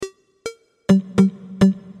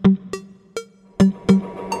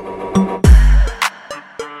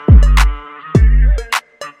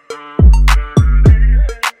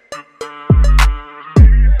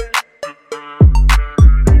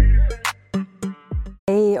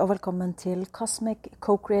Hei og velkommen til Cosmic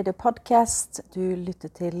Co-Creator Podcast. Du lytter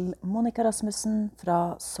til Monica Rasmussen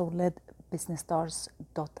fra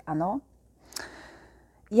solidbusinessstars.no.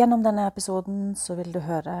 Gjennom denne episoden så vil du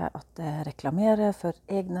høre at jeg reklamerer for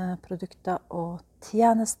egne produkter og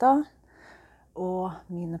tjenester og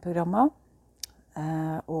mine programmer.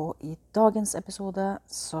 Og i dagens episode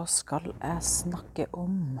så skal jeg snakke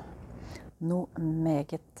om noe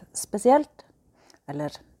meget spesielt,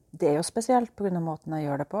 eller det er jo spesielt på grunn av måten jeg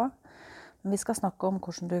gjør det på, men vi skal snakke om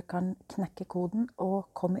hvordan du kan knekke koden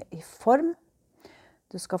og komme i form.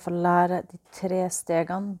 Du skal få lære de 3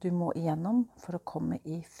 stegene du må igjennom for å komme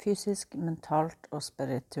i fysisk, mentalt og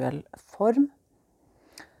spirituell form.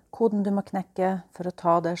 Koden du må knekke for å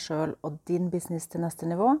ta deg selv og din business til neste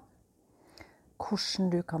nivå.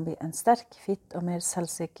 Hvordan du kan bli en sterk, fit og mer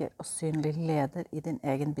selvsikker og synlig leder i din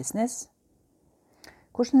egen business.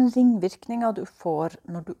 Hvilke ringvirkninger du får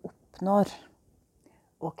når du oppnår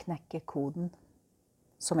å knekke koden,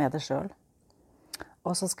 som er det selv.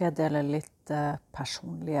 Og så skal jeg dele litt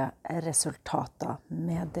personlige resultater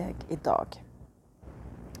med deg i dag.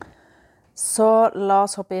 Så la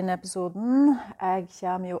oss hoppe inn i episoden. Jeg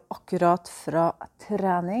kommer jo akkurat fra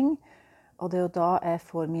trening, og det er jo da jeg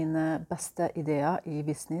får mine beste ideer i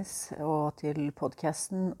business og til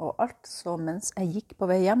podcasten og alt. Så mens jeg gikk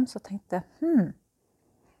på vei hjem, så tenkte jeg,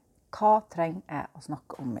 hva trenger jeg å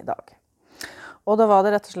snakke om i dag? Og da var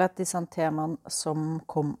det rett og slett disse temaene som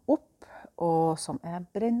kom opp, og som jeg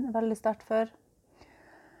brenner veldig sterkt for.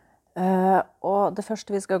 Og det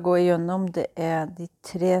første vi skal gå igjennom, det er de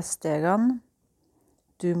 3 stegene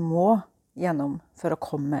du må gjennom for å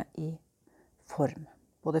komme i form.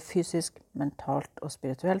 Både fysisk, mentalt og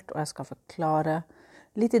spirituelt, og jeg skal forklare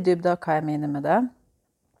litt i dybden hva jeg mener med det.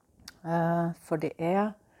 For det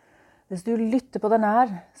er hvis du lytter på den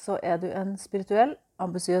her, så er du en spirituell,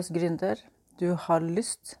 ambisiøs gründer. Du har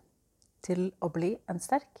lyst til å bli en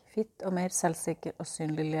sterk, fit og mer selvsikker og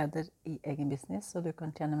synlig leder i egen business, så du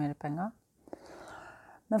kan tjene mer penger.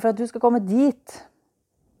 Men for at du skal komme dit,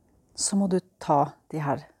 så må du ta de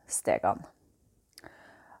her stegene.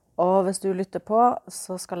 Og hvis du lytter på,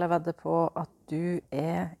 så skal jeg vedde på at du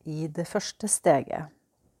er i det første steget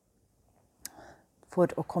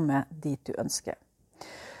for å komme dit du ønsker.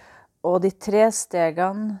 Og de 3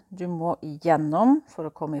 stegene du må igjennom for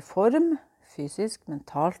å komme i form, fysisk,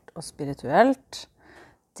 mentalt og spirituelt,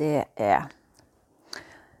 det er.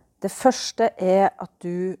 Det første er at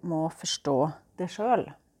du må forstå deg selv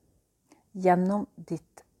gjennom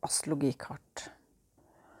ditt astrologikart.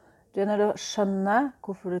 Du er nødt til å skjønne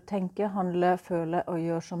hvorfor du tenker, handler, føler og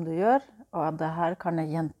gjør som du gjør, og det her kan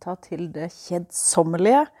jeg gjenta til det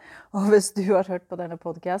kjedsommelige. Og hvis du har hørt på denne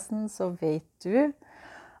podcasten, så vet du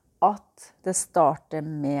at det starter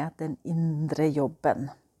med den indre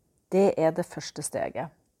jobben. Det er det første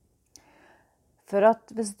steget. For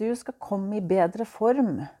at hvis du skal komme i bedre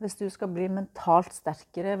form, hvis du skal bli mentalt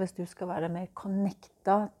sterkere, hvis du skal være mer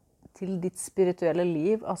connecta til ditt spirituelle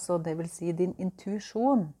liv, altså det vil si din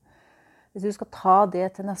intuisjon, hvis du skal ta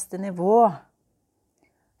det til neste nivå,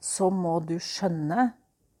 så må du skjønne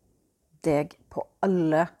deg på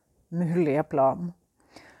alle mulige plan.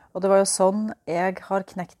 Og det var jo sånn jeg har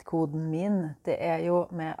knekt koden min. Det er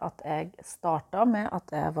jo med at jeg startet med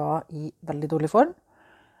at jeg var i veldig dårlig form.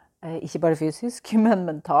 Ikke bare fysisk, men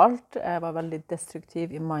mentalt. Jeg var veldig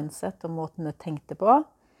destruktiv i mindset og måten jeg tenkte på.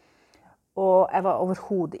 Og jeg var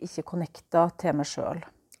overhodet ikke connectet til meg selv.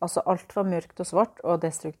 Altså alt var mørkt og svart og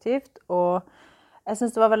destruktivt. Og jeg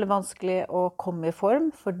synes det var veldig vanskelig å komme i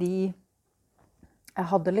form, fordi jeg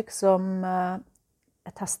hadde liksom...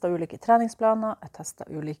 Jeg testet ulike treningsplaner, jeg testet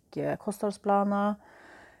ulike kostholdsplaner,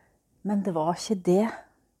 men det var ikke det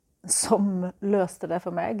som løste det for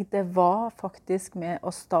meg. Det var faktisk med å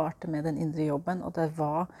starte med den indre jobben, og det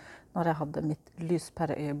var når jeg hadde mitt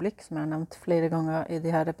lyspæreøyeblikk, som jeg har nevnt flere ganger i de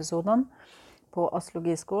her episodene, på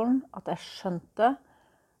astrologiskolen, at jeg skjønte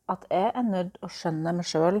at jeg er nødt til å skjønne meg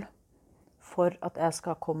selv for at jeg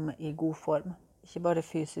skal komme i god form. Ikke bare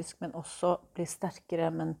fysisk, men også bli sterkere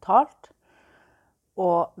mentalt,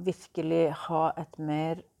 og virkelig ha et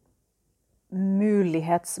mer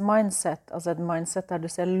mulighetsmindset, altså et mindset der du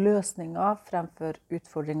ser løsninger fremfor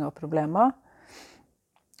utfordringer og problemer,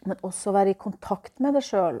 men også være i kontakt med deg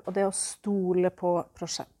selv, og det å stole på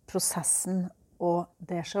prosessen og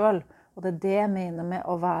deg selv. Og det er det jeg mener med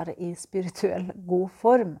å være i spirituell god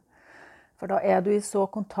form. For da er du i så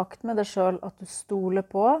kontakt med deg selv at du stoler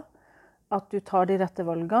på at du tar de rette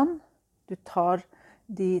valgene,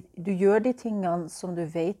 du gjør de tingene som du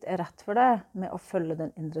vet er rett for deg med å følge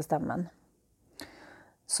den indre stemmen.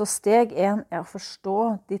 Så steg 1 å forstå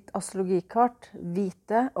ditt astrologikart,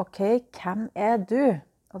 vite, ok, hvem du?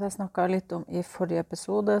 Og det snakket jeg litt om i forrige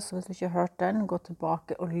episode, så hvis du ikke har hørt den, gå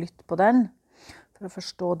tilbake og lytt på den for å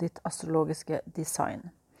forstå ditt astrologiske design.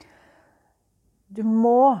 Du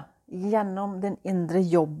må gjennom den indre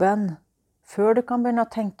jobben før du kan begynne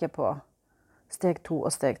å tenke på steg 2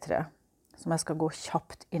 og steg 3, som jeg skal gå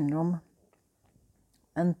kjapt innom.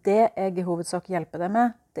 Men det jeg i hovedsak hjelper deg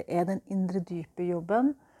med, det den indre dype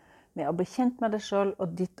jobben med å bli kjent med deg selv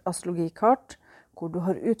og ditt astrologikart, hvor du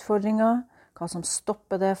har utfordringer, hva som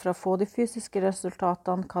stopper det fra å få de fysiske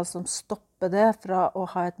resultatene, hva som stopper det fra å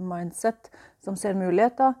ha et mindset som ser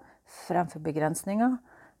muligheter fremfor begrensninger,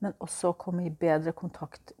 men også komme i bedre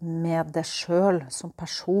kontakt med deg selv som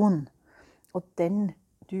person, og den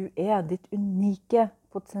du ditt unike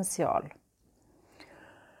potensial.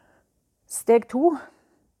 Steg 2,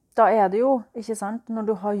 da det jo, ikke sant, når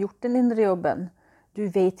du har gjort den indre jobben, du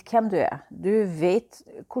vet hvem du du vet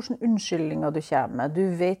hvilke unnskyldninger du kommer med,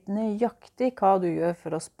 du vet nøyaktig hva du gjør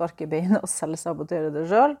for å sparke bein og selvsabotere deg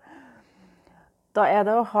selv. Da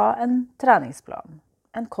det å ha en treningsplan,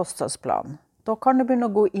 en kostholdsplan. Da kan du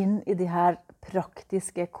begynne å gå inn i de her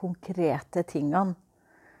praktiske, konkrete tingene.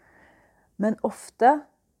 Men ofte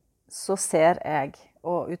så ser jeg,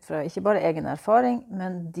 og ut fra ikke bare egen erfaring,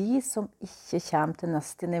 men de som ikke kommer til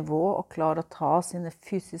neste nivå og klarer å ta sine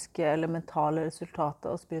fysiske eller mentale resultater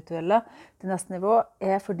og spirituelle til neste nivå,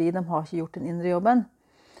 fordi de har ikke gjort den indre jobben.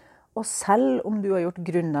 Og selv om du har gjort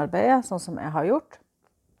grunnarbeidet, sånn som jeg har gjort,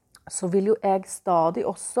 så vil jo jeg stadig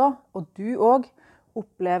også, og du også,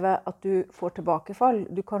 oppleve at du får tilbakefall.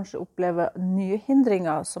 Du kanskje opplever nye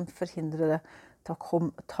hindringer som forhindrer deg til å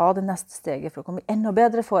ta det neste steget for å komme i enda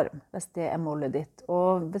bedre form, hvis det målet ditt.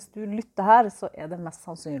 Og hvis du lytter her, så det mest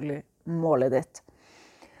sannsynlig målet ditt.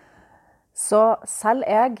 Så selv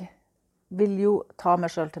jeg vil jo ta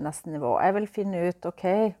meg selv til neste nivå. Jeg vil finne ut, ok,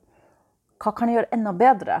 hva kan jeg gjøre enda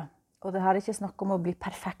bedre? Og det her ikke snakk om å bli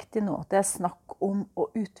perfekt i noe. Det snakk om å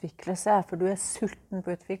utvikle seg, for du sulten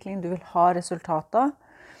på utvikling, du vil ha resultater.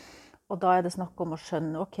 Og da det snakk om å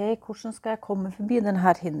skjønne, ok, hvordan skal jeg komme forbi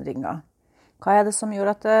denne hindringen? Hva det som gjør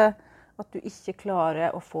at du ikke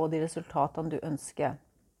klarer å få de resultatene du ønsker?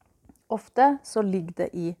 Ofte så ligger det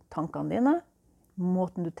i tankene dine,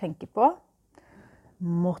 måten du tenker på,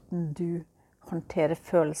 måten du håndterer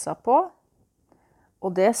følelser på.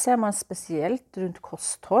 Og det ser man spesielt rundt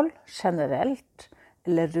kosthold, generelt,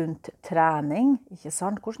 eller rundt trening, ikke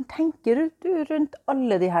sant? Hvordan tenker du rundt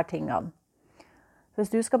alle de her tingene? Hvis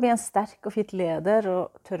du skal bli en sterk og fit leder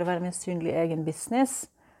og tørre å være med en synlig egen business,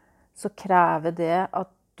 så krever det at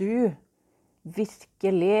du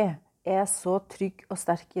virkelig så trygg og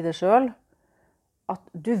sterk i deg selv, at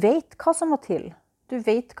du vet hva som må til. Du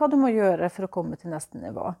vet hva du må gjøre for å komme til neste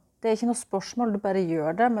nivå. Det ikke noe spørsmål, du bare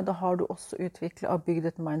gjør det, men da har du også utviklet og bygd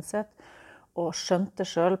et mindset, og skjønt deg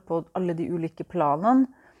selv på alle de ulike planene,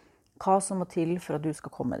 hva som må til for at du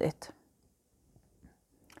skal komme dit.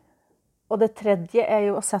 Og det tredje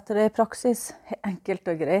jo å sette det i praksis,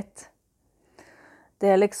 enkelt og greit.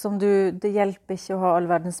 Det liksom det hjelper ikke å ha all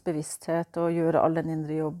verdens bevissthet og gjøre all den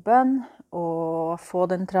indre jobben, og få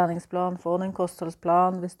den treningsplanen, få den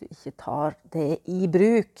kostholdsplanen, hvis du ikke tar det i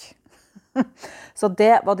bruk. Så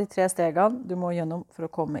det var de 3 stegene du må gjennom for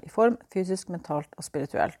å komme i form, fysisk, mentalt og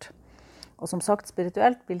spirituelt. Og som sagt,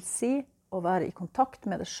 spirituelt vil si å være i kontakt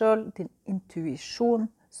med deg selv, din intuisjon,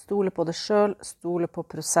 stole på deg selv, stole på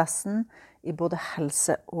prosessen i både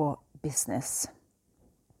helse og business.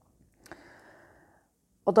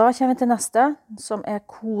 Og da kommer vi til neste, som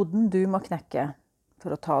koden du må knekke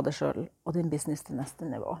for å ta deg selv og din business til neste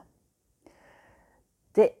nivå.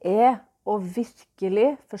 Det å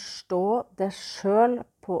virkelig forstå deg selv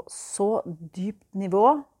på så dypt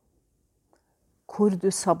nivå, hvor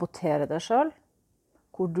du saboterer deg selv,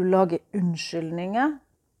 hvor du lager unnskyldninger,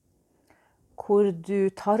 hvor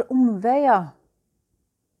du tar omveier,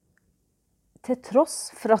 til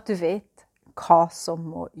tross for at du vet hva som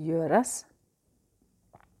må gjøres.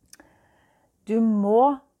 Du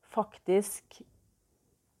må faktisk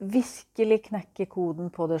virkelig knekke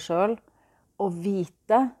koden på deg selv og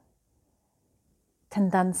vite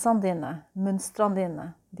tendensene dine, mønstrene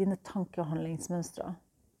dine tanke- og handlingsmønstre.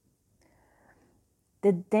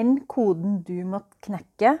 Det den koden du må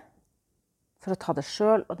knekke for å ta deg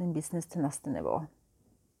selv og din business til neste nivå.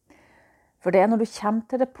 For det når du kommer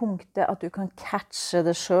til det punktet at du kan catche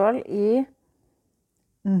deg selv i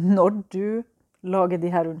når du lager de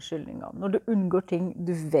her unnskyldningene, når du unngår ting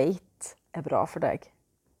du vet bra for deg.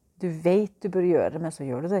 Du vet du bør gjøre, men så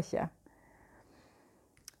gjør du det ikke.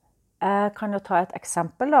 Jeg kan jo ta et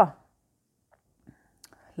eksempel da.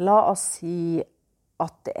 La oss si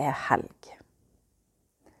at det helg.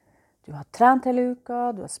 Du har trent hele uka,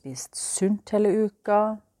 du har spist sunt hele uka,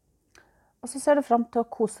 og så ser du frem til å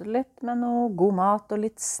kose deg litt med noe god mat og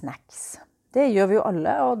litt snacks. Det gjør vi jo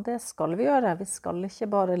alle, og det skal vi gjøre. Vi skal ikke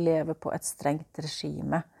bare leve på et strengt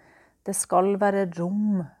regime. Det skal være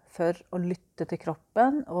rom for å lytte til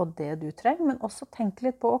kroppen og det du trenger, men også tenke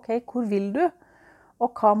litt på, ok, hvor vil du?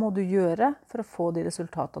 Og hva må du gjøre for å få de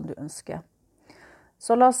resultatene du ønsker?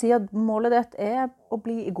 Så la oss si at målet ditt å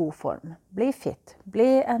bli i god form, bli fit,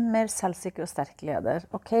 bli en mer selvsikker og sterk leder.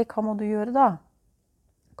 Ok, hva må du gjøre da?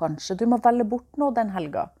 Kanskje du må velge bort noe den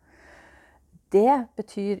helga. Det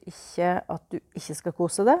betyr ikke at du ikke skal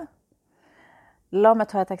kose deg. La meg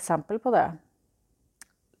ta et eksempel på det.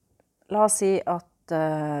 La oss si at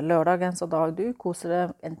lørdagen så dag du koser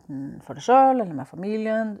deg enten for deg selv eller med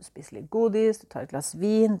familien, du spiser litt godis, du tar et glass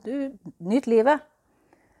vin, du nyter livet.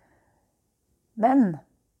 Men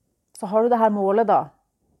så har du det her målet da,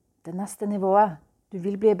 det neste nivået. Du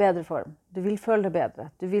vil bli i bedre form, du vil føle deg bedre,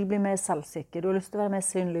 du vil bli mer selvsikker, du har lyst til å være mer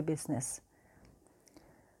synlig i business.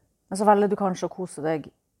 Men så velger du kanskje å kose deg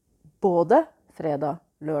både fredag,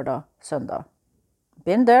 lørdag, søndag.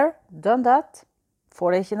 Been there, done that.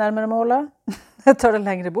 Får det ikke nærmere målet, jeg tar det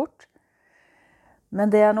lengre bort. Men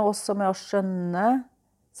det noe også med å skjønne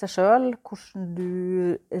seg selv, hvordan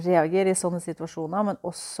du reagerer i sånne situasjoner, men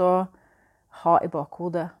også ha i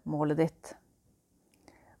bakhodet målet ditt.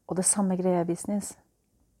 Og det samme greia i business.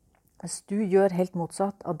 Hvis du gjør helt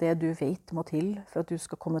motsatt av det du vet må til for at du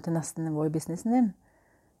skal komme til neste nivå i businessen din,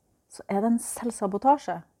 så det en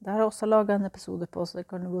selvsabotasje. Det har jeg også laget en episode på, så det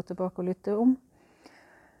kan du gå tilbake og lytte om.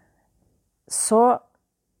 Så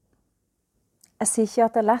jeg sier ikke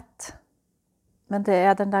at det lett, men det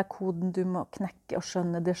den der koden du må knekke og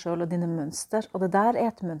skjønne deg selv og dine mønster. Og det der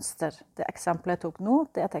et mønster. Det eksempelet jeg tok nå,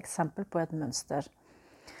 det et eksempel på et mønster.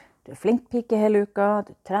 Du flink pike hele uka,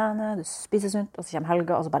 du trener, du spiser sunt, og så kommer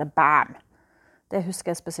helga, og så bare bam! Det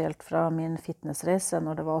husker jeg spesielt fra min fitnessreise,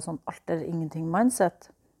 når det var sånn alt eller ingenting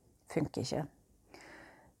mindset. Funker ikke.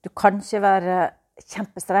 Du kan ikke være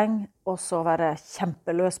kjempestreng, og så være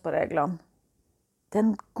kjempeløs på reglene. Det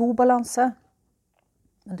en god balanse.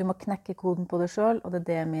 Men du må knekke koden på deg selv, og det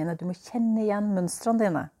det jeg mener. Du må kjenne igjen mønstrene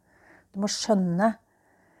dine. Du må skjønne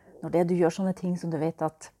når det du gjør sånne ting som du vet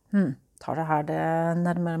at tar det her det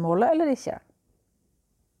nærmere målet eller ikke?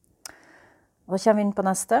 Og da kommer vi inn på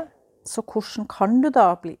neste. Så hvordan kan du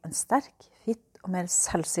da bli en sterk, fit og mer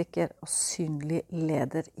selvsikker og synlig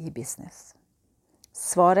leder i business?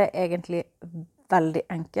 Svaret egentlig veldig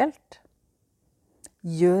enkelt.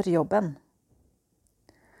 Gjør jobben.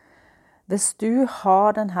 Hvis du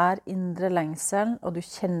har denne indre lengselen, og du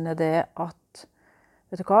kjenner det at,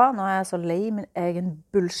 vet du hva, nå jeg så lei min egen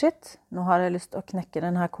bullshit, nå har jeg lyst til å knekke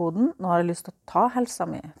denne koden, nå har jeg lyst til å ta helsa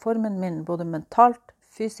mi, formen min, både mentalt,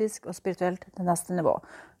 fysisk og spirituelt til neste nivå.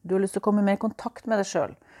 Du har lyst til å komme mer i kontakt med deg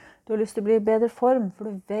selv. Du har lyst til å bli i bedre form, for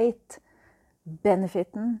du vet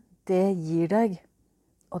benefiten det gir deg.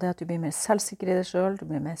 Og det at du blir mer selvsikker i deg selv, du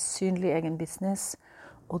blir mer synlig i egen business,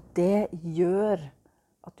 og det gjør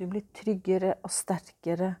at du blir tryggere og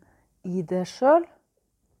sterkere i deg selv.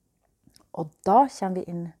 Og da kommer vi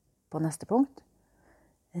inn på neste punkt.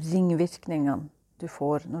 Ringvirkningene du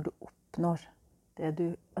får når du oppnår det du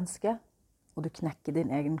ønsker, og du knekker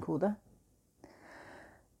din egen kode.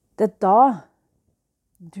 Det da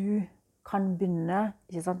du kan begynne,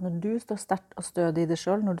 ikke sant? Når du står sterkt og stødig i deg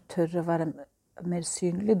selv, når du tør å være mer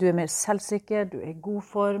synlig, du mer selvsikker, du i god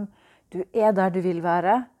form, du der du vil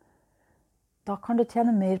være, da kan du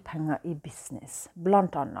tjene mer penger i business,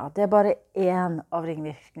 blant annet. Det bare en av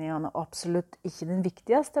ringvirkningene, absolutt ikke den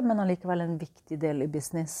viktigste, men allikevel en viktig del i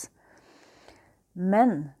business.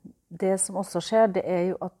 Men det som også skjer, det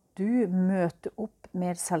jo at du møter opp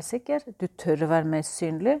mer selvsikker, du tør å være mer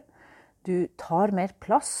synlig, du tar mer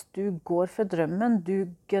plass, du går for drømmen,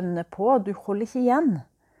 du gønner på, du holder ikke igjen.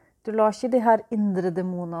 Du lar ikke de her indre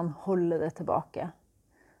demonene holde deg tilbake.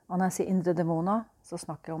 Og når jeg sier indre demoner, så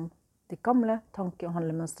snakker jeg om de gamle tanke- og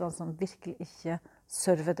handlemønstrene som virkelig ikke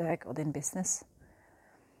server deg og din business.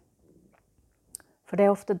 For det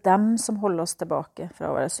ofte dem som holder oss tilbake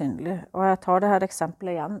fra å være synlige. Og jeg tar det her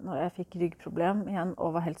eksempelet igjen, når jeg fikk ryggproblem igjen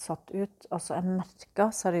og var helt satt ut. Altså jeg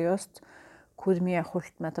merket seriøst hvor mye jeg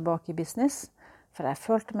holdt meg tilbake i business. For jeg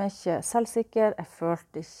følte meg ikke selvsikker, jeg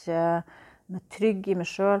følte ikke meg trygg i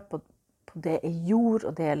meg selv på det jeg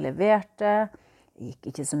gjorde og det jeg leverte. Jeg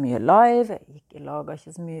gikk ikke så mye live, jeg laget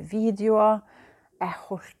ikke så mye videoer. Jeg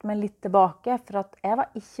holdt meg litt tilbake, for at jeg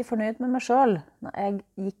var ikke fornøyd med meg selv. Når jeg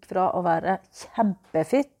gikk fra å være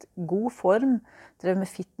kjempefitt, god form, drev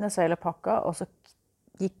med fitness og hele pakka, og så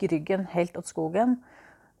gikk ryggen helt åt skogen.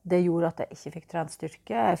 Det gjorde at jeg ikke fikk trent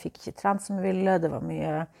styrke, jeg fikk ikke trent som jeg ville, det var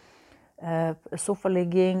mye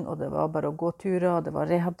sofaligging, og det var bare å gå turer, og det var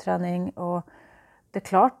rehabtrening, og det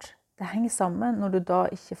klart, det henger sammen når du da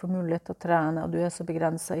ikke får mulighet til å trene, og du så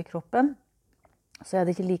begrenset i kroppen, så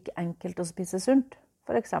det ikke like enkelt å spise sunt,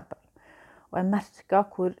 for eksempel. Og jeg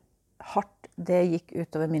merket hvor hardt det gikk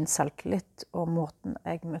utover min selvtillit og måten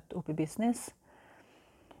jeg møtte opp i business.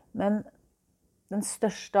 Men den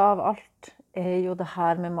største av alt jo det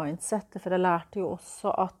her med mindsetet, for jeg lærte jo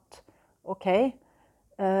også at, ok,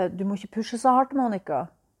 du må ikke pushe så hardt, Monica.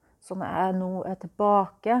 Så når jeg nå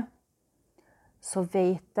tilbake, så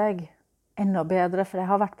vet jeg enda bedre, for jeg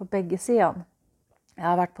har vært på begge sidene. Jeg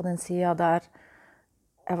har vært på den siden der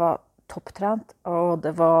jeg var topptrent, og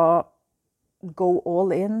det var go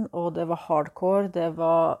all in, og det var hardcore, det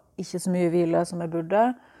var ikke så mye hvile som jeg burde.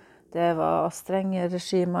 Det var strenge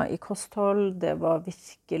regimer i kosthold, det var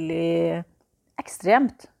virkelig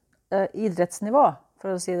ekstremt idrettsnivå,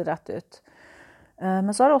 for å si det rett ut.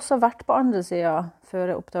 Men så har jeg også vært på andre siden,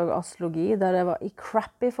 før jeg oppdaget astrologi, der jeg var i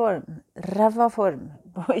crappy form, ræva form,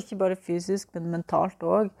 og ikke bare fysisk, men mentalt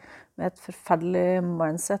også, med et forferdelig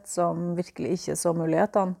mindset som virkelig ikke så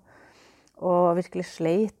mulighetene, og virkelig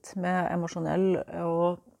sleit med emosjonell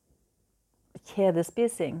og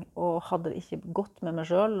kjedespising, og hadde det ikke godt med meg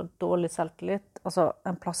selv, dårlig selvtillit, altså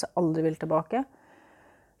en plass jeg aldri vil tilbake.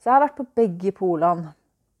 Så jeg har vært på begge polene,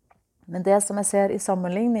 men det som jeg ser i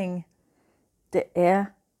sammenligning, det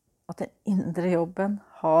at den indre jobben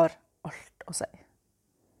har alt å si.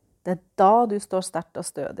 Det da du står sterkt og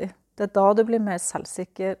stødig. Det da du blir mer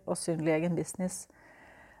selvsikker og synlig i egen business.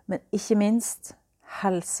 Men ikke minst,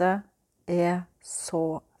 helse så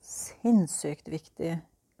sinnssykt viktig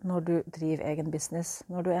når du driver egen business.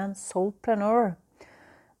 Når du en soulpreneur.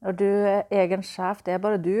 Når du egen sjef, det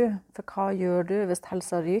bare du. For hva gjør du hvis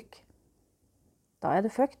helsa ryker? Da du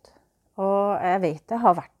fucked. Og jeg vet jeg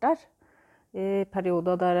har vært der. I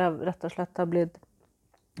perioder der jeg rett og slett har blitt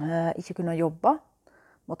ikke kunnet jobbe,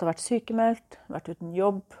 måtte ha vært sykemeldt, vært uten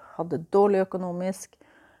jobb, hadde dårlig økonomisk,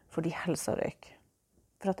 fordi helsa røyk.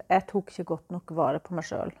 For at jeg tok ikke godt nok vare på meg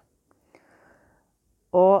selv.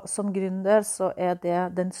 Og som gründer så det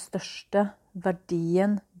den største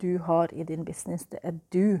verdien du har i din business, det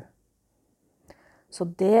du. Så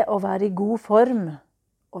det å være i god form,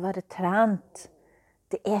 å være trent,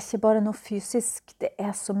 det ikke bare noe fysisk, det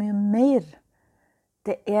så mye mer.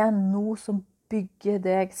 Det noe som bygger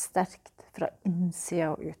deg sterkt fra innsida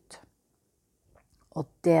og ut. Og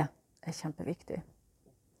det kjempeviktig.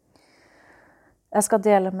 Jeg skal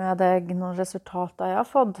dele med deg noen resultater jeg har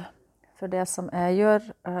fått. For det som jeg gjør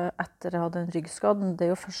etter jeg hadde en ryggskaden, det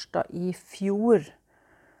jo først da i fjor,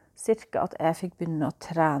 cirka at jeg fikk begynne å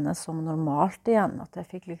trene som normalt igjen. At jeg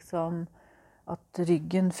fikk liksom at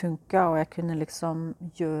ryggen funket, og jeg kunne liksom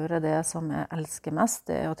gjøre det som jeg elsker mest.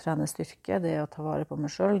 Det å trene styrke, det å ta vare på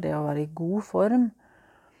meg selv, det å være i god form.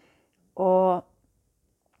 Og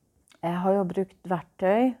jeg har jo brukt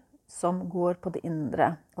verktøy som går på det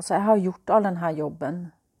indre. Altså jeg har gjort all denne jobben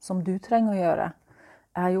som du trenger å gjøre.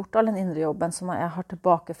 Jeg har gjort all den indre jobben, så når jeg har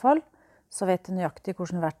tilbakefall, så vet jeg nøyaktig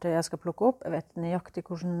hvordan verktøy jeg skal plukke opp. Jeg vet nøyaktig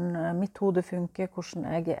hvordan mitt hode funker, hvordan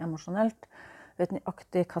jeg emosjonelt. Jeg vet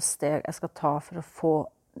nøyaktig hva steg jeg skal ta for å få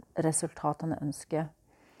resultatene jeg ønsker.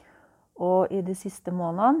 Og i de siste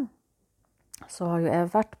månedene så har jo jeg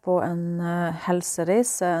vært på en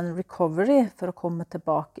helsereise, en recovery, for å komme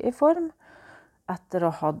tilbake i form etter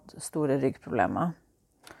å ha hatt store ryggproblemer.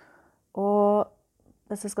 Og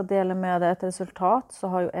hvis jeg skal dele med deg et resultat, så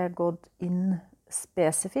har jo jeg gått inn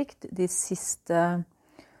spesifikt de siste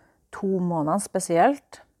 2 månedene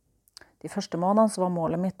spesielt. De første månedene så var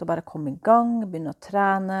målet mitt å bare komme i gang, begynne å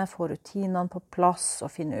trene, få rutinene på plass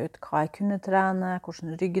og finne ut hva jeg kunne trene,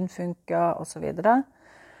 hvordan ryggen funket og så videre.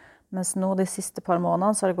 Mens nå de siste par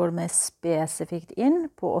månedene så har jeg gått mer spesifikt inn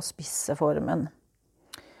på å spisse formen.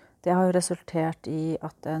 Det har jo resultert i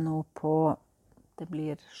at jeg nå på, det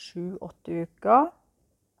blir 7-8 uker,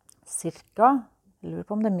 cirka, jeg lurer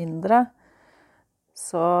på om det mindre,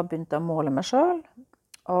 så begynte jeg å måle meg selv,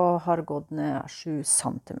 og har gått ned 7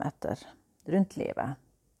 centimeter rundt livet.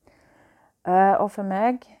 Og for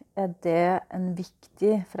meg det en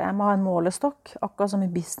viktig, for jeg må ha en målestokk, akkurat som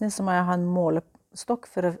i business så må jeg ha en målestokk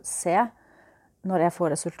for å se når jeg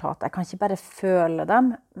får resultat. Jeg kan ikke bare føle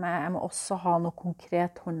dem, men jeg må også ha noe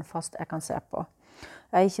konkret håndfast jeg kan se på.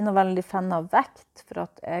 Jeg ikke noe veldig fan av vekt, for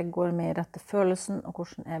at jeg går mer etter følelsen og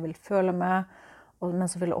hvordan jeg vil føle meg, men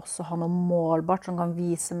så vil jeg også ha noe målbart som kan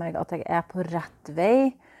vise meg at jeg på rett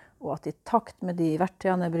vei, og at i takt med de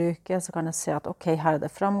verktøyene jeg bruker, så kan jeg se at ok, her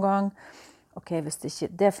det framgang. Ok, hvis det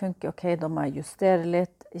ikke det funker, ok, da må jeg justere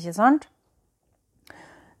litt, ikke sant?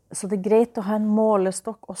 Så det greit å ha en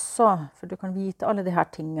målestokk også, for du kan vite alle de her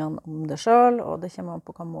tingene om deg selv, og det kommer an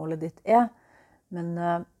på hva målet ditt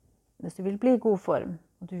Men hvis du vil bli i god form,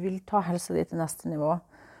 og du vil ta helsa di til neste nivå,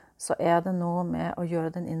 så det noe med å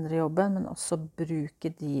gjøre den indre jobben, men også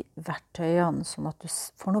bruke de verktøyene, sånn at du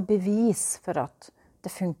får noe bevis for at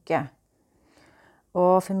det funker.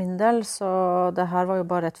 Og for min del, så det her var jo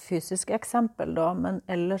bare et fysisk eksempel da, men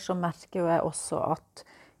ellers så merker jeg også at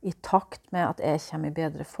i takt med at jeg kommer i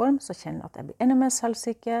bedre form, så kjenner jeg at jeg blir enda mer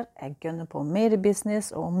selvsikker, jeg gønner på mer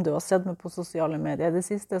business, og om du har sett meg på sosiale medier i det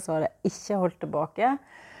siste, så har jeg ikke holdt tilbake.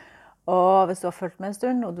 Og hvis du har fulgt med en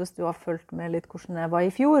stund, og hvis du har fulgt med litt hvordan jeg var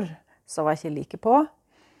i fjor, så var jeg ikke like på.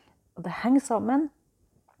 Og det henger sammen,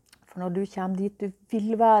 for når du kommer dit du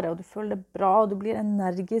vil være, og du føler deg bra, og du blir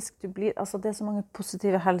energisk, altså det så mange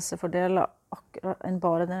positive helsefordeler akkurat enn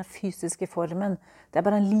bare den fysiske formen. Det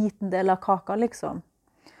bare en liten del av kaka, liksom.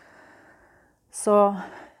 Så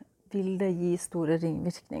vil det gi store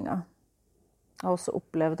ringvirkninger. Jeg har også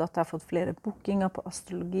opplevd at jeg har fått flere bookinger på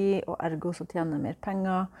astrologi, og ergo så tjener jeg mer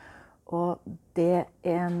penger. Og det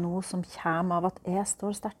noe som kommer av at jeg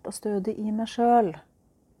står sterkt og stødig i meg selv.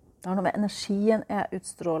 Det har noe med energien jeg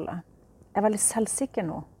utstråler. Jeg veldig selvsikker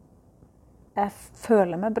nå. Jeg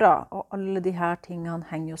føler meg bra, og alle de her tingene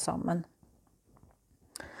henger jo sammen.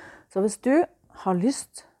 Så hvis du har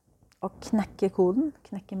lyst å knekke koden,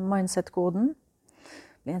 knekke mindset-koden,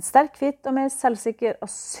 bli en sterk, fit og mer selvsikker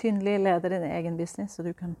og synlig leder i din egen business, så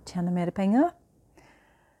du kan tjene mer penger,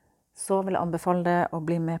 så vil jeg anbefale deg å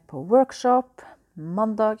bli med på workshop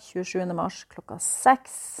mandag 27. mars klokka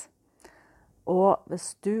 6. Og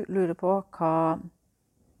hvis du lurer på hva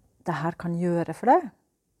det her kan gjøre for deg,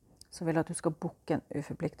 så vil jeg at du skal booke en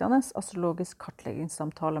uforpliktende astrologisk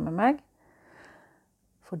kartleggingssamtale med meg.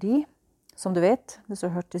 Fordi, som du vet, hvis du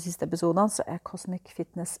har hørt de siste episodene, så Cosmic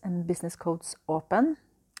Fitness and Business Codes åpen.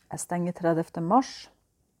 Jeg stenger 30. mars,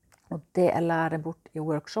 og det jeg lærer bort i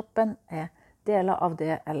workshopen deler av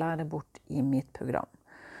det jeg lærer bort i mitt program.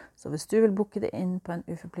 Så hvis du vil booke det inn på en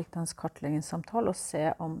uforpliktende kartleggingssamtale og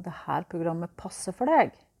se om det her programmet passer for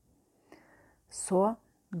deg, så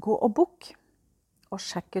gå og book, og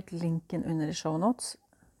sjekk ut linken under i show notes.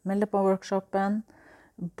 Meld deg på workshopen,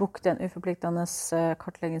 book den uforpliktende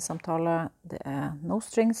kartleggingssamtale. Det no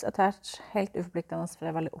strings attached, helt uforpliktende, for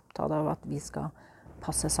jeg veldig opptatt av at vi skal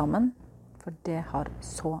passe sammen, for det har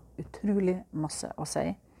så utrolig masse å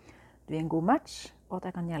si. Du en god match, og at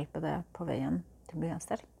jeg kan hjelpe deg på veien til å bli en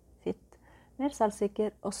sterk, fit, mer selvsikker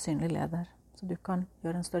og synlig leder, så du kan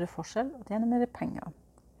gjøre en større forskjell og tjene mer penger.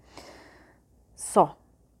 Så,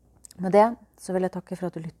 med det så vil jeg takke for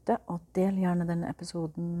at du lytter, og del gjerne denne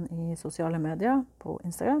episoden i sosiale medier på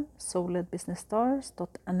Instagram,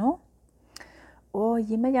 solidbusinessstars.no. Og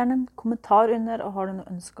gi meg gjerne en kommentar under, og har du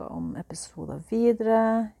noe ønsker om episoder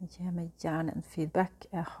videre, gi meg gjerne en feedback.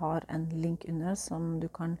 Jeg har en link under som du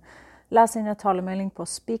kan lese inn en talemelding på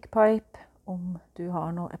Speakpipe om du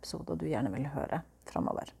har noen episoder du gjerne vil høre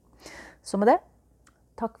fremover. Så med det,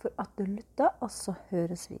 takk for at du lyttet, og så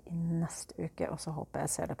høres vi i neste uke, og så håper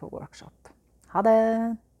jeg ser deg på workshop. Ha det!